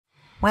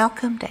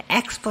Welcome to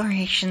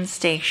Exploration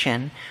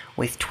Station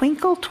with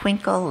Twinkle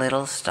Twinkle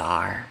Little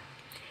Star.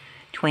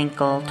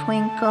 Twinkle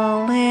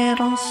twinkle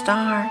little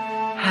star,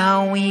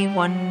 how we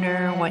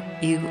wonder what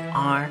you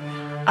are.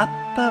 Up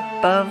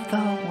above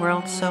the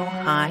world so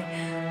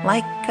high,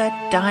 like a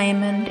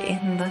diamond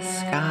in the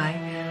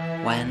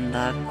sky. When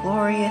the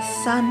glorious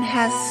sun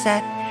has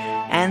set,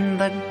 and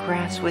the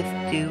grass with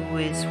dew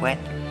is wet,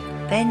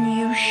 then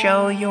you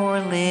show your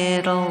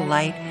little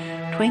light.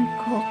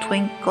 Twinkle,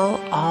 twinkle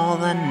all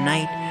the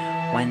night.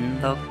 When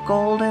the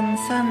golden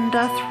sun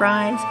doth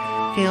rise,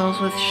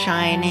 fills with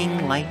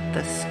shining light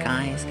the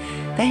skies,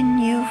 then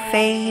you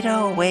fade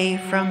away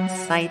from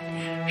sight,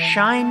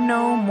 shine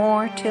no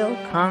more till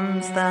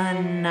comes the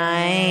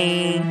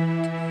night.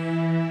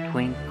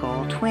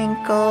 Twinkle,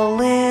 twinkle,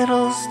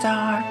 little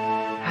star,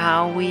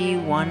 how we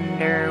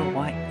wonder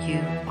what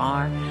you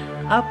are.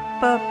 Up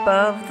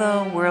above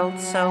the world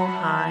so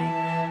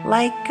high,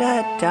 like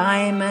a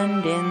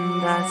diamond in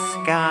the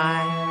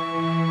sky.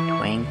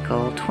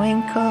 Twinkle,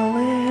 twinkle,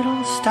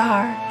 little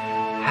star,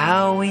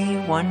 how we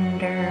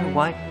wonder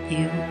what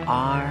you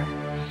are.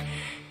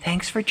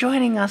 Thanks for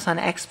joining us on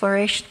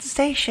Exploration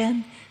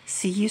Station.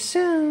 See you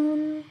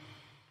soon.